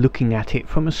going to be looking at it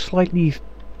from a slight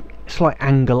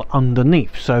angle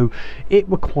underneath, so it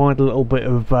required a little bit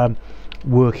of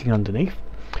working underneath.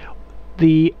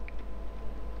 The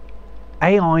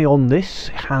AI on this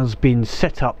has been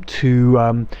set up to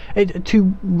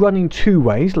run in two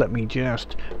ways. Let me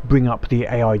just bring up the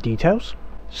AI details.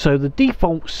 So the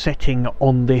default setting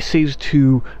on this is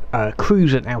to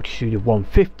cruise at an altitude of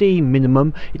 150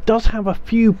 minimum. It does have a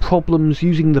few problems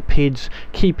using the PIDs,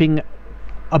 keeping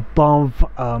above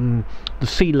the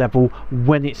sea level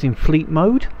when it's in fleet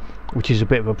mode, which is a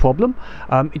bit of a problem.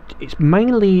 It's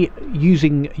mainly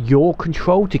using yaw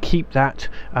control to keep that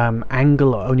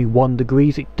angle at only 1 degree.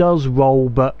 It does roll,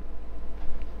 but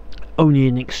only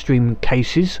in extreme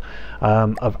cases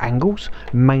of angles.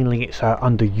 Mainly it's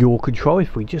under yaw control.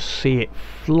 If we just see it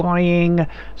flying,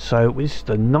 so this is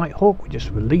the Nighthawk, we just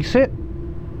release it.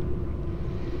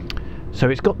 So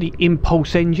it's got the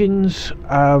impulse engines,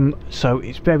 so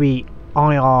it's very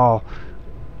IR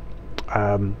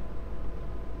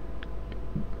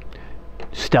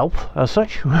stealth as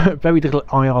such. Very little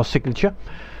IR signature.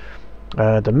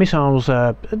 The missiles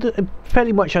are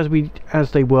fairly much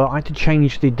as they were. I had to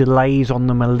change the delays on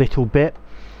them a little bit.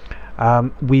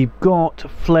 We've got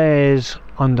flares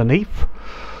underneath,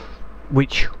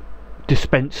 which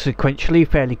dispense sequentially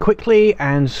fairly quickly,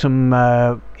 and some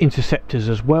interceptors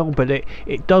as well, but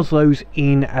it does those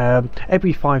in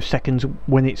every 5 seconds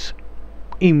when it's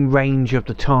in range of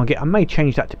the target. I may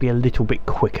change that to be a little bit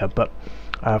quicker, but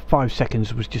 5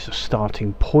 seconds was just a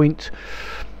starting point.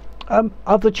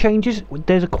 Other changes,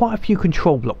 there's quite a few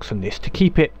control blocks on this to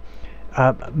keep it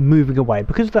moving away,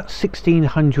 because that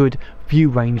 1600 view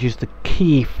range is the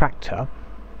key factor.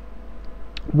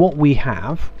 What we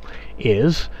have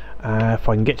is, if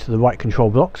I can get to the right control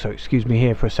block, so excuse me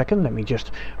here for a second, let me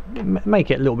just make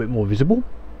it a little bit more visible.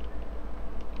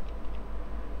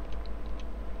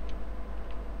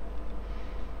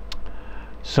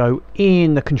 So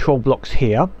in the control blocks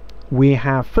here, we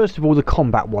have first of all the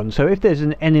combat one. So if there's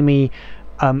an enemy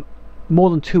more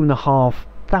than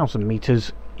 2,500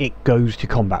 meters, it goes to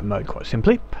combat mode, quite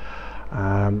simply.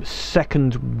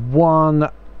 Second one,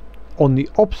 on the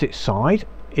opposite side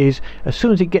is as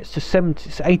soon as it gets to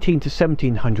 18 to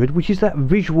 1700, which is that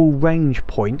visual range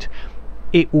point,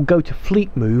 it will go to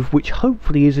fleet move, which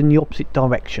hopefully is in the opposite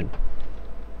direction.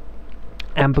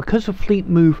 And because the fleet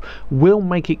move will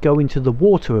make it go into the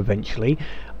water eventually,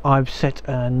 I've set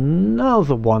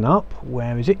another one up.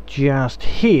 Where is it? Just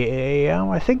here,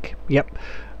 I think. Yep.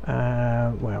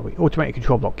 Where are we? Automatic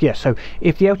control block. Yes, so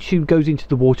if the altitude goes into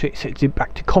the water, it sets it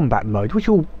back to combat mode, which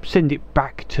will send it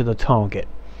back to the target.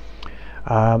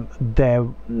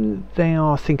 They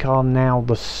are, I think, are now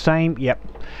the same. Yep.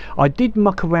 I did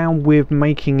muck around with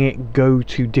making it go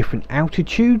to different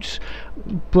altitudes,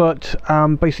 but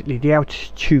basically the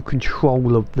altitude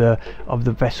control of the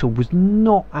vessel was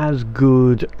not as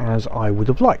good as I would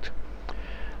have liked.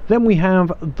 Then we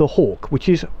have the Hawk, which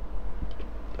is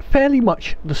fairly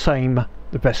much the same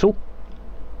vessel,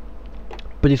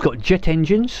 but it's got jet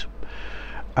engines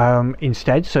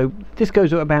instead. So this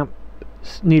goes at about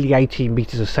nearly 18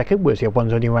 meters a second, whereas the other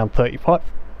one's only around 35.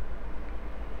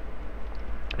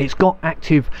 It's got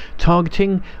active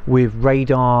targeting with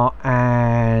radar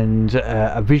and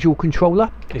a visual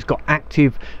controller. It's got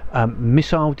active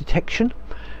missile detection,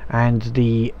 and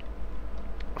the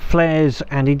flares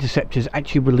and interceptors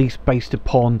actually release based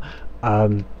upon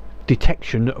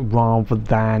detection rather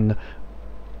than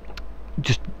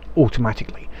just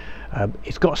automatically.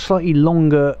 It's got a slightly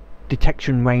longer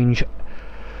detection range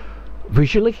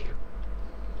visually,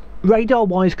 radar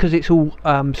wise, because it's all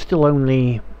still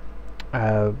only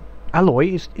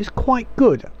alloy, is quite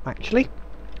good actually,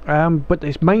 but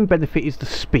its main benefit is the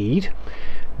speed.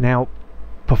 Now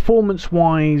performance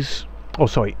wise, or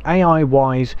sorry, AI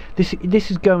wise, this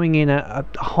is going in at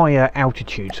a higher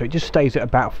altitude, so it just stays at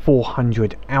about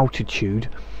 400 altitude,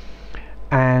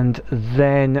 and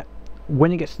then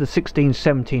when it gets to the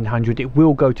 1700 it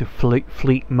will go to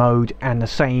fleet mode, and the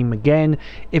same again,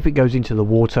 if it goes into the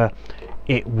water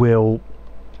it will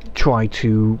try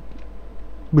to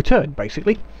return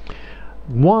basically.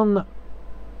 One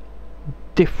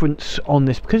difference on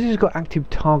this, because it's got active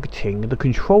targeting, the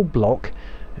control block,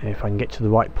 if I can get to the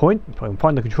right point, if I can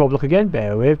find the control block again,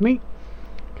 bear with me,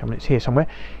 come on, it's here somewhere,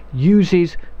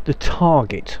 uses the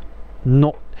target,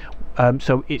 not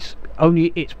so it's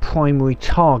only its primary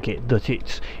target that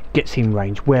it gets in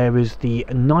range, whereas the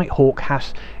Nighthawk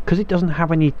has, because it doesn't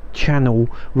have any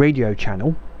radio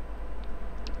channel,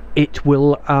 it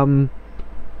will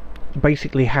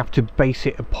basically have to base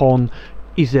it upon,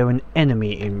 is there an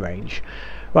enemy in range.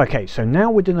 Okay, so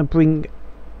now we're going to bring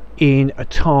in a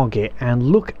target and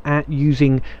look at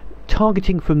using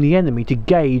targeting from the enemy to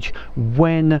gauge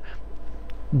when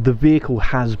the vehicle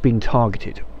has been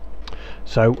targeted.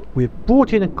 So we've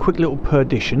brought in a quick little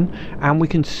perdition, and we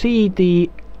can see the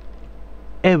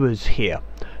errors here.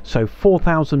 So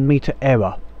 4,000 meter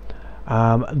error.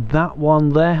 That one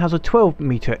there has a 12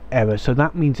 meter error, so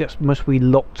that means it must be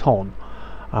locked on.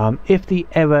 If the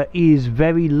error is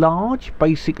very large,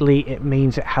 basically it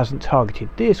means it hasn't targeted.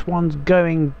 This one's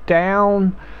going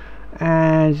down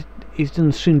and is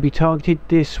going to soon be targeted.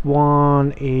 This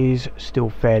one is still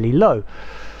fairly low.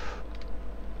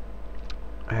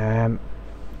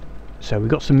 So we've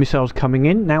got some missiles coming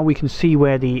in. Now we can see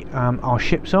where the our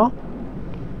ships are.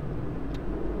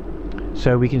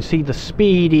 So we can see the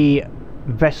speedy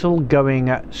vessel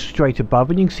going straight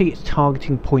above, and you can see its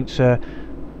targeting points are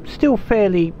still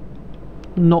fairly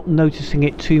not noticing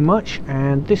it too much.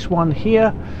 And this one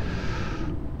here,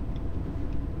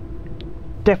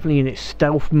 definitely in its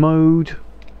stealth mode,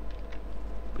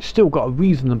 still got a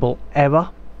reasonable error.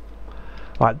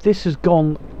 Right, this has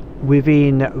gone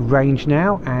within range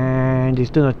now and is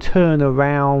going to turn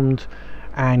around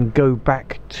and go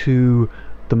back to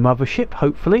the mothership,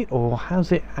 hopefully. Or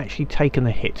has it actually taken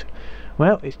a hit?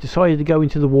 Well, it's decided to go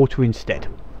into the water instead.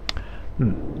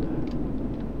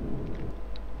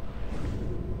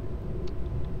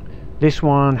 This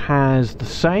one has the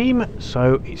same,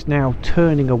 so it's now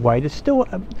turning away. There's still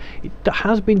it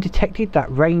has been detected,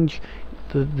 that range.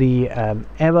 The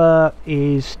error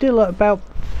is still at about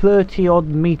 30 odd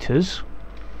meters,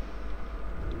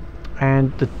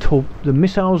 and the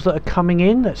missiles that are coming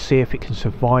in, let's see if it can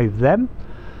survive them.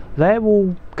 They're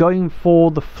all going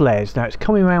for the flares. Now it's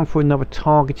coming around for another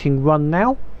targeting run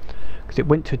now, because it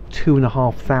went to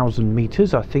 2,500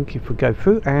 meters, I think, if we go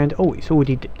through. And oh, it's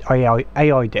already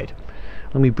AI dead.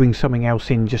 Let me bring something else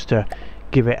in just to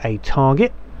give it a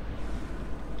target.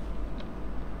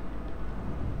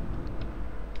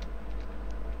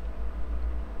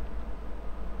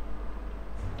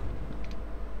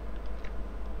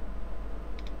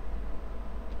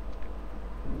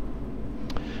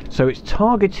 So it's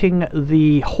targeting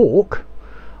the Hawk,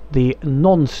 the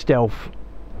non-stealth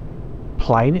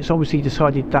plane. It's obviously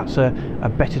decided that's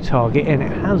a better target, and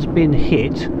it has been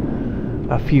hit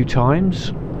a few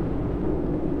times.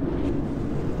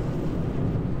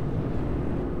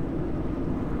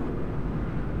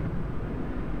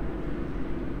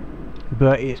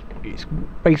 But it's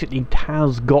basically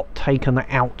has got taken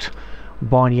out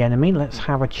by the enemy. Let's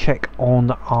have a check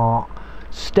on our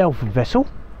stealth vessel.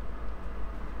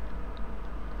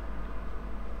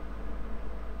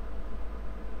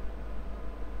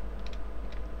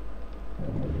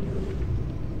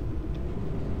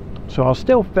 So our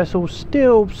stealth vessel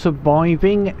still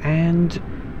surviving and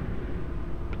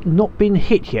not been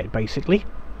hit yet, basically.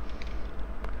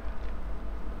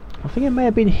 I think it may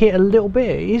have been hit a little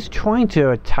bit. It is trying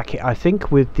to attack it, I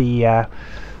think, with the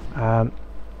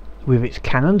with its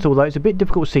cannons, although it's a bit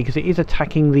difficult to see because it is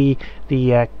attacking the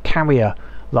carrier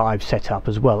that I've set up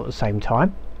as well at the same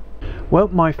time. Well,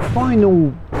 my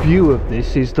final view of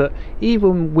this is that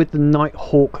even with the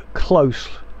Nighthawk close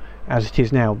as it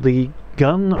is now, the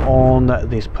gun on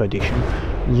this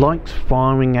Perdition likes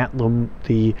firing at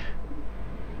the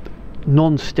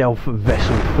non-stealth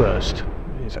vessel first.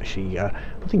 It's actually, I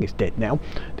think it's dead now.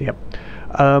 Yep.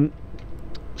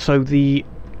 So the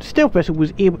stealth vessel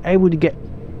was able to get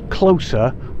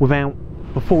closer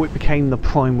before it became the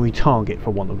primary target,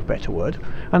 for want of a better word.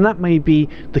 And that may be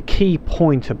the key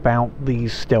point about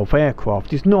these stealth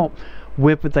aircraft, is not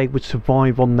whether they would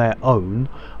survive on their own,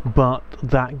 but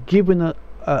that given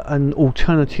an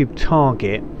alternative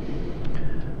target,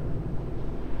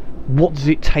 what does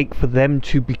it take for them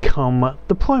to become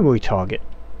the primary target?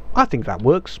 I think that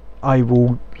works. I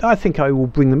think I will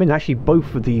bring them in. Actually,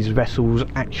 both of these vessels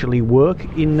actually work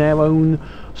in their own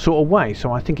sort of way,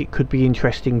 so I think it could be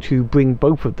interesting to bring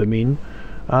both of them in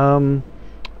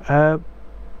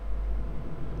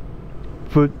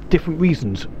for different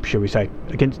reasons, shall we say,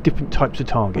 against different types of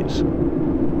targets.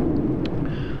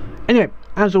 Anyway,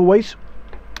 as always,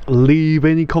 leave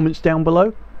any comments down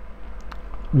below.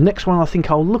 Next one, I think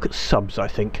I'll look at subs, I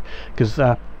think, because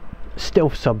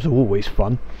stealth subs are always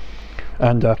fun,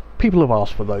 and people have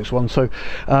asked for those ones. So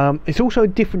it's also a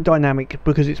different dynamic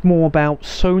because it's more about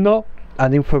sonar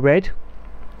and infrared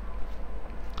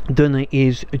than it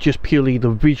is just purely the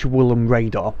visual and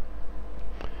radar.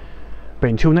 But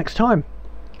until next time,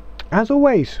 as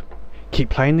always, keep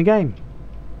playing the game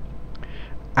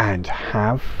and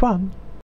have fun.